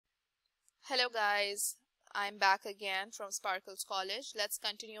Hello guys, I'm back again from Sparkles College. Let's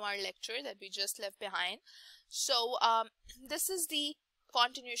continue our lecture that we just left behind. So this is the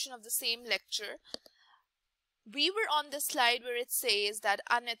continuation of the same lecture. We were on this slide where it says that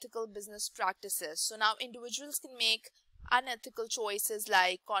unethical business practices. So now individuals can make unethical choices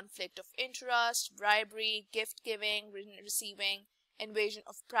like conflict of interest, bribery, gift giving, receiving, invasion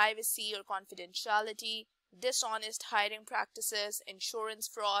of privacy or confidentiality, dishonest hiring practices, insurance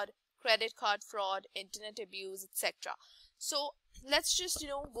fraud, credit card fraud, internet abuse, etc. So let's just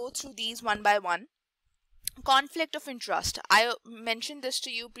go through these one by one. Conflict of interest. I mentioned this to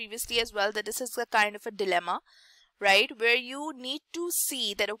you previously as well, that this is a kind of a dilemma, right, where you need to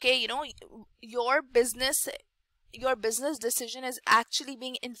see that your business decision is actually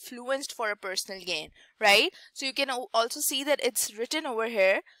being influenced for a personal gain, right? So you can also see that it's written over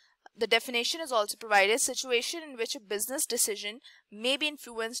here. The definition is also provided: situation in which a business decision may be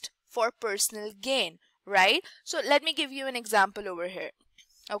influenced for personal gain, right? So let me give you an example over here.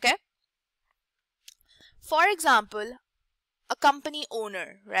 Okay, for example, a company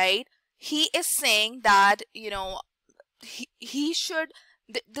owner, right, he is saying that he should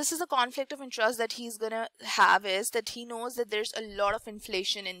this is a conflict of interest that he's gonna have, is that he knows that there's a lot of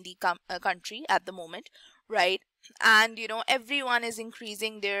inflation in the country at the moment, right? And everyone is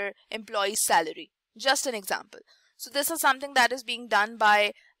increasing their employees' salary. Just an example. So this is something that is being done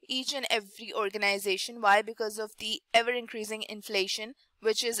by each and every organization. Why? Because of the ever increasing inflation,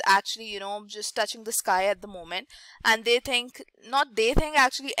 which is actually just touching the sky at the moment. And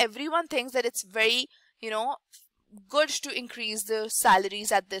actually everyone thinks that it's very good to increase the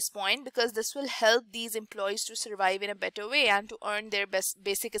salaries at this point, because this will help these employees to survive in a better way and to earn their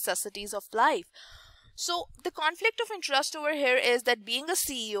basic necessities of life. So the conflict of interest over here is that being a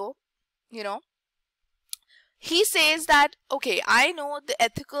CEO, he says that, okay, I know the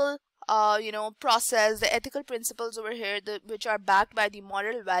ethical process, the ethical principles over here, which are backed by the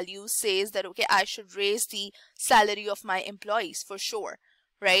moral values, says that, okay, I should raise the salary of my employees for sure,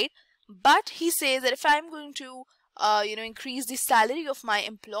 right? But he says that if I'm going to increase the salary of my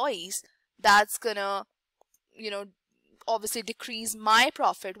employees, that's gonna obviously decrease my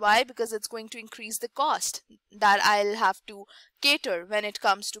profit. Why? Because it's going to increase the cost that I'll have to cater when it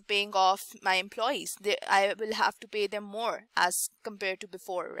comes to paying off my employees. I will have to pay them more as compared to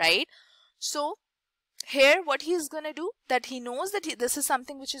before, right? So here what he's gonna do, that he knows that this is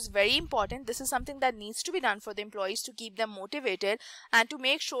something which is very important. This is something that needs to be done for the employees to keep them motivated and to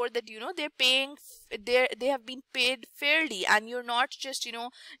make sure that they have been paid fairly, and you're not just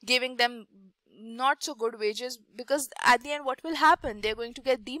giving them not so good wages, because at the end what will happen, they're going to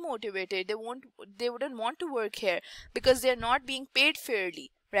get demotivated. They wouldn't want to work here because they're not being paid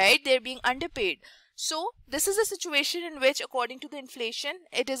fairly, right? They're being underpaid. So this is a situation in which, according to the inflation,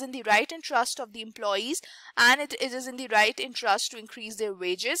 it is in the right interest of the employees, and it is in the right interest to increase their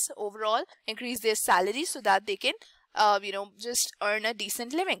wages overall, increase their salary, so that they can just earn a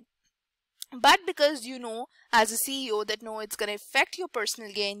decent living. But because as a CEO that it's going to affect your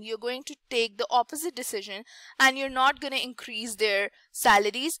personal gain, you're going to take the opposite decision and you're not going to increase their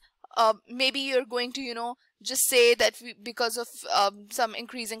salaries. Maybe you're going to just say that because of some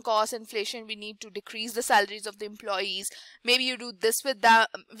increasing cost, inflation, we need to decrease the salaries of the employees. Maybe you do this with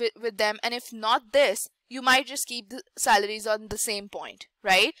them, and if not this, you might just keep the salaries on the same point,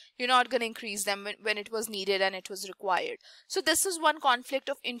 right? You're not going to increase them when it was needed and it was required. So this is one conflict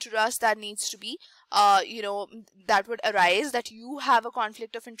of interest that needs to be that would arise, that you have a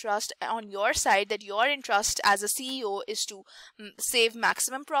conflict of interest on your side, that your interest as a CEO is to save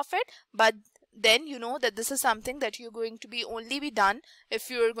maximum profit, but then that this is something that you're going to be only be done if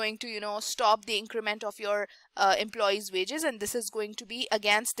you're going to stop the increment of your employees' wages, and this is going to be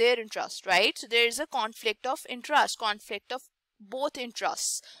against their interest, right? So there is a conflict of interest, conflict of both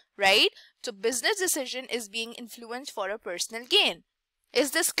interests, right? So business decision is being influenced for a personal gain.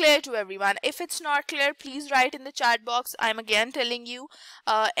 Is this clear to everyone? If it's not clear, please write in the chat box. I'm again telling you,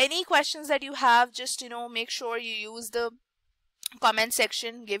 any questions that you have, just make sure you use the comment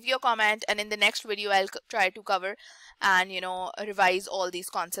section, give your comment, and in the next video I'll try to cover and revise all these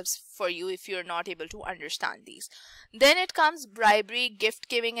concepts for you if you're not able to understand these. Then it comes bribery, gift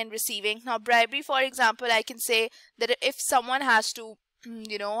giving, and receiving. Now bribery, for example, I can say that if someone has to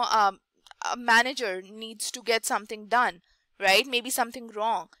a manager needs to get something done, right? Maybe something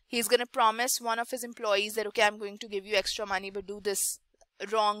wrong, he's going to promise one of his employees that, okay, I'm going to give you extra money, but do this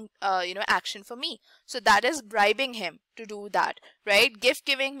wrong action for me. So that is bribing him to do that, right? Gift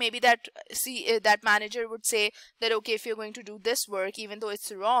giving, maybe that manager would say that, okay, if you're going to do this work, even though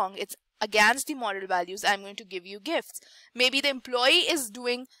it's wrong, it's against the moral values, I'm going to give you gifts. Maybe the employee is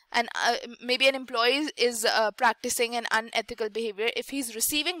doing maybe an employee is practicing an unethical behavior if he's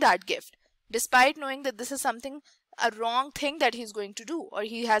receiving that gift, despite knowing that this is something, a wrong thing that he's going to do or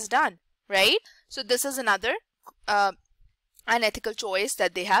he has done, right? So this is another unethical choice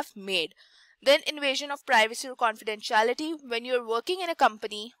that they have made. Then invasion of privacy or confidentiality. When you're working in a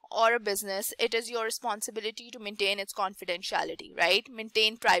company or a business, it is your responsibility to maintain its confidentiality, right?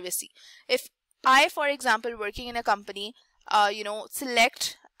 Maintain privacy. If I, for example, working in a company,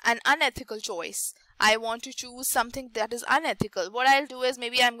 select an unethical choice, I want to choose something that is unethical, what I'll do is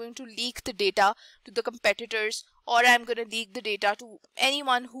maybe I'm going to leak the data to the competitors, or I'm going to leak the data to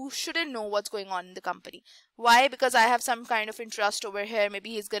anyone who shouldn't know what's going on in the company. Why? Because I have some kind of interest over here.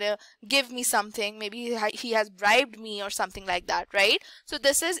 Maybe he's going to give me something. Maybe he has bribed me or something like that, right? So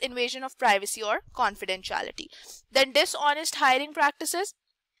this is invasion of privacy or confidentiality. Then dishonest hiring practices.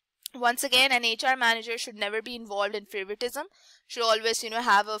 Once again, an HR manager should never be involved in favoritism, should always,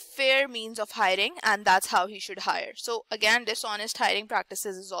 have a fair means of hiring, and that's how he should hire. So again, dishonest hiring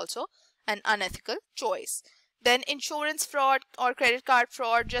practices is also an unethical choice. Then insurance fraud or credit card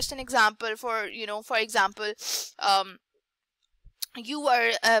fraud, just an example for example, you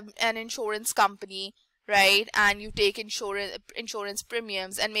are an insurance company, right? And you take insurance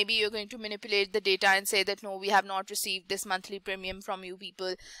premiums, and maybe you're going to manipulate the data and say that no, we have not received this monthly premium from you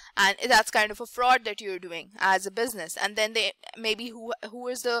people, and that's kind of a fraud that you're doing as a business. And then they maybe who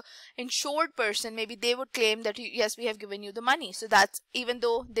is the insured person, maybe they would claim that yes, we have given you the money. So that's, even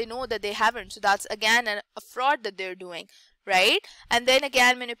though they know that they haven't, so that's again a fraud that they're doing, right? And then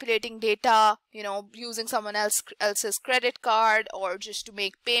again, manipulating data, using someone else's credit card, or just to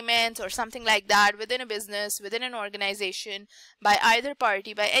make payments or something like that within a business, within an organization, by either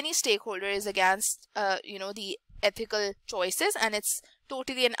party, by any stakeholder, is against the ethical choices, and it's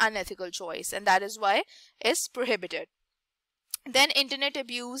totally an unethical choice, and that is why it's prohibited. Then internet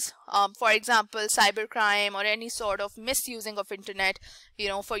abuse, for example, cybercrime or any sort of misusing of internet,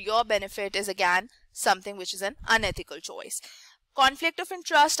 for your benefit, is again something which is an unethical choice. Conflict of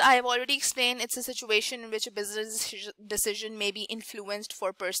interest, I have already explained. It's a situation in which a business decision may be influenced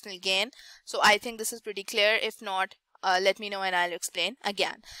for personal gain. So I think this is pretty clear. If not, let me know and I'll explain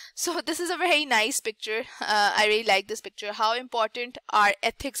again. So this is a very nice picture. I really like this picture. How important are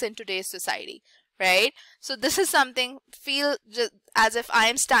ethics in today's society? Right? So this is something, feel just as if I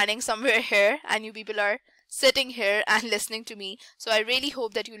am standing somewhere here and you people are sitting here and listening to me. So I really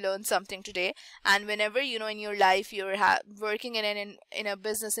hope that you learned something today. And whenever, in your life, you're working in a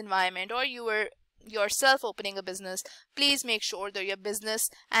business environment, or you were yourself opening a business, please make sure that your business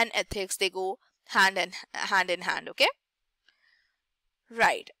and ethics, they go hand in hand. Okay?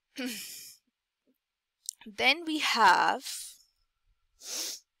 Right. Then we have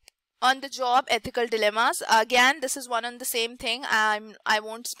on the job ethical dilemmas. Again, this is one and the same thing. I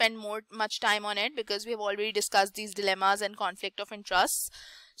won't spend much time on it because we have already discussed these dilemmas and conflict of interest.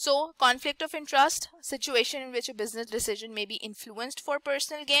 So conflict of interest, situation in which a business decision may be influenced for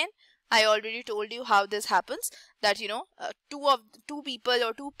personal gain. I already told you how this happens, that two people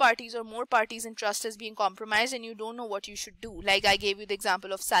or two parties or more parties' interest is being compromised and you don't know what you should do. Like I gave you the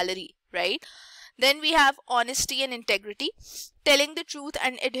example of salary, right? Then we have honesty and integrity, telling the truth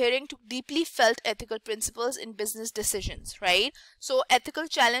and adhering to deeply felt ethical principles in business decisions, right? So ethical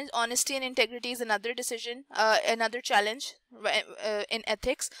challenge, honesty and integrity is another decision, another challenge in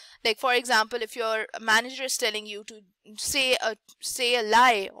ethics. Like for example, if your manager is telling you to say a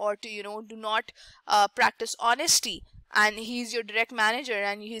lie, or to do not practice honesty, and he's your direct manager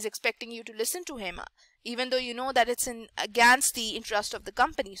and he's expecting you to listen to him, even though you know that it's against the interest of the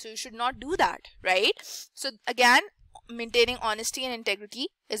company, so you should not do that, right? So again, maintaining honesty and integrity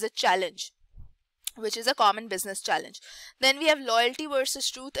is a challenge, which is a common business challenge. Then we have loyalty versus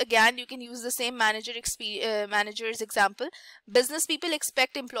truth. Again, you can use the same manager's example. Business people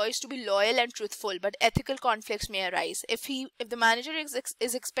expect employees to be loyal and truthful, but ethical conflicts may arise. If the manager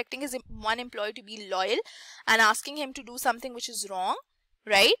is expecting his one employee to be loyal and asking him to do something which is wrong,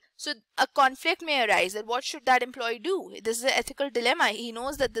 right? So a conflict may arise, that what should that employee do? This is an ethical dilemma. He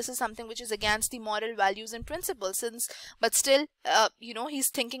knows that this is something which is against the moral values and principles, but still he's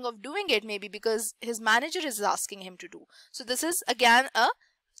thinking of doing it, maybe because his manager is asking him to do. So this is again a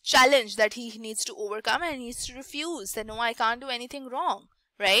challenge that he needs to overcome, and he needs to refuse that no, I can't do anything wrong,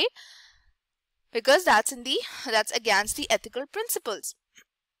 right? Because that's against the ethical principles.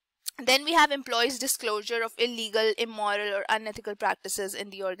 Then we have employees' disclosure of illegal, immoral, or unethical practices in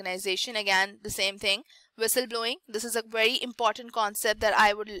the organization. Again, the same thing. Whistleblowing. This is a very important concept that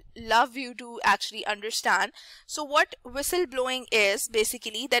I would love you to actually understand. So what whistleblowing is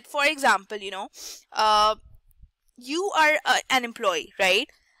basically that, for example, you are an employee, right?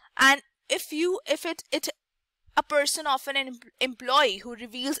 And if a person, often an employee, who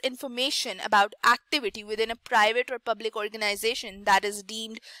reveals information about activity within a private or public organization that is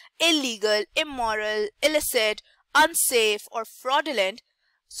deemed illegal, immoral, illicit, unsafe, or fraudulent.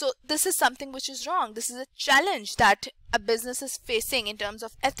 So this is something which is wrong. This is a challenge that a business is facing in terms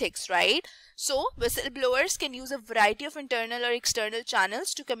of ethics, right? So whistleblowers can use a variety of internal or external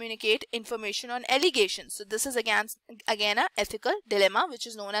channels to communicate information on allegations. So this is again an ethical dilemma which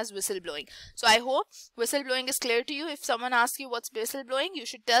is known as whistleblowing. So I hope whistleblowing is clear to you. If someone asks you what's whistleblowing, you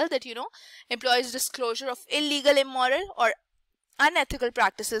should tell that, employees' disclosure of illegal, immoral, or unethical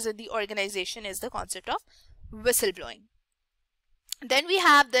practices in the organization is the concept of whistleblowing. Then we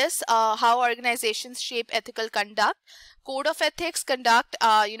have this, how organizations shape ethical conduct. Code of ethics conduct,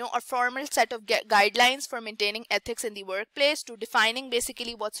 a formal set of guidelines for maintaining ethics in the workplace, to defining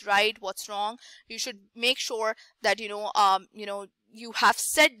basically what's right, what's wrong. You should make sure that, you have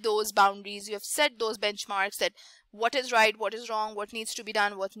set those boundaries, you have set those benchmarks, that what is right, what is wrong, what needs to be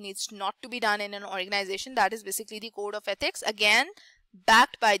done, what needs not to be done in an organization. That is basically the code of ethics, again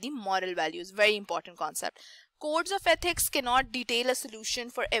backed by the moral values. Very important concept. Codes of ethics cannot detail a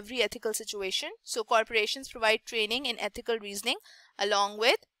solution for every ethical situation. So corporations provide training in ethical reasoning along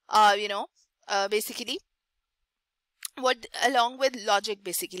with, basically along with logic.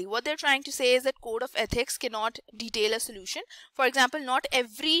 Basically what they're trying to say is that code of ethics cannot detail a solution. For example, not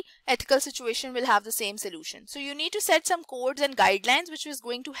every ethical situation will have the same solution. So you need to set some codes and guidelines which is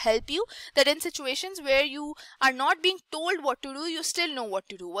going to help you, that in situations where you are not being told what to do, you still know what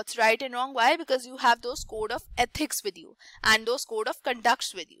to do, what's right and wrong. Why? Because you have those code of ethics with you and those code of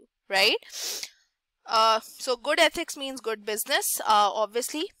conducts with you, right? So good ethics means good business,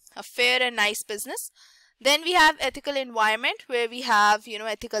 obviously a fair and nice business. Then we have ethical environment, where we have,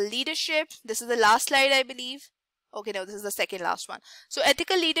 ethical leadership. This is the last slide, I believe. Okay, no, this is the second last one. So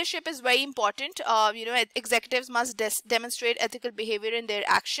ethical leadership is very important. Executives must demonstrate ethical behavior in their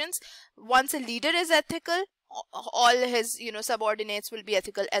actions. Once a leader is ethical, all his subordinates will be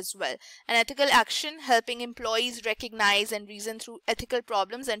ethical as well. An ethical action, helping employees recognize and reason through ethical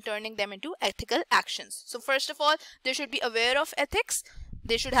problems and turning them into ethical actions. So first of all, they should be aware of ethics.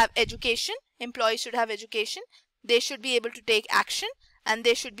 They should have education. Employees should have education. They should be able to take action, and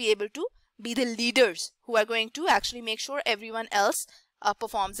they should be able to be the leaders who are going to actually make sure everyone else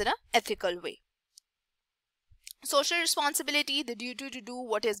performs in an ethical way. Social responsibility, the duty to do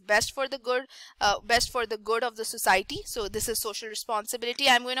what is best for the good of the society. So this is social responsibility.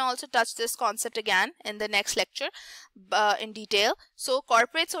 I'm going to also touch this concept again in the next lecture in detail. So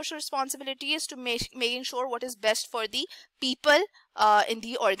corporate social responsibility is to making sure what is best for the people in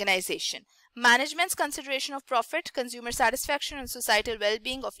the organization. Management's consideration of profit, consumer satisfaction, and societal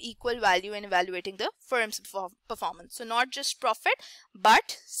well-being of equal value in evaluating the firm's performance. So not just profit,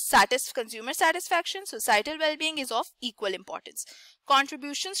 but consumer satisfaction, societal well-being is of equal importance.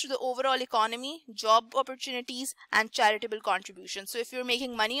 Contributions to the overall economy, job opportunities, and charitable contributions. So if you're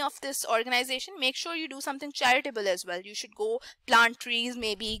making money off this organization, make sure you do something charitable as well. You should go plant trees,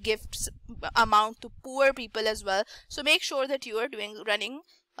 maybe give amount to poor people as well. So make sure that you are running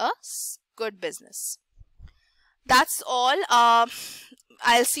a good business. That's all.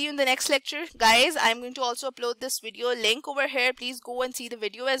 I'll see you in the next lecture, guys. I'm going to also upload this video link over here. Please go and see the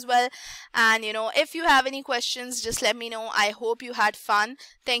video as well. And if you have any questions, just let me know. I hope you had fun.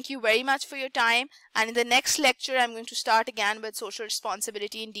 Thank you very much for your time. And in the next lecture, I'm going to start again with social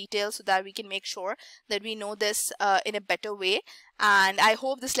responsibility in detail, so that we can make sure that we know this in a better way. And I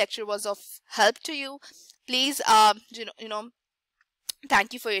hope this lecture was of help to you. Please,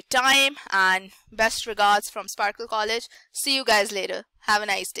 thank you for your time, and best regards from Sparkle College. See you guys later. Have a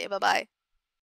nice day. Bye-bye.